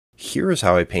here is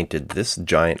how I painted this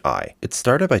giant eye. It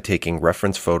started by taking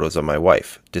reference photos of my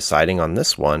wife, deciding on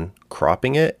this one,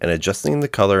 cropping it, and adjusting the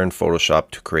color in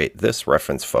Photoshop to create this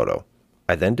reference photo.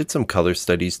 I then did some color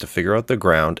studies to figure out the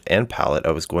ground and palette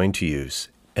I was going to use,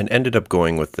 and ended up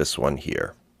going with this one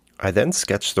here. I then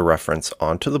sketched the reference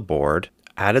onto the board,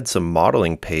 added some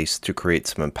modeling paste to create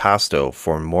some impasto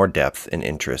for more depth and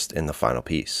interest in the final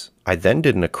piece. I then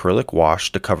did an acrylic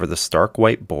wash to cover the stark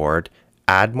white board,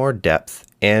 add more depth,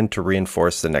 and to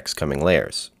reinforce the next coming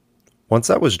layers. Once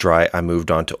that was dry, I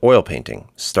moved on to oil painting,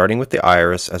 starting with the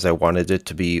iris as I wanted it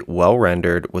to be well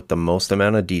rendered with the most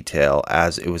amount of detail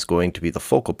as it was going to be the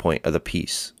focal point of the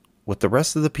piece. With the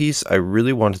rest of the piece, I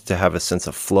really wanted to have a sense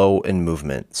of flow and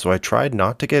movement, so I tried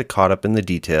not to get caught up in the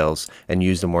details and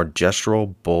used a more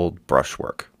gestural, bold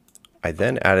brushwork. I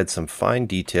then added some fine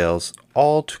details,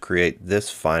 all to create this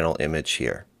final image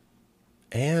here.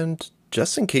 And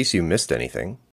just in case you missed anything,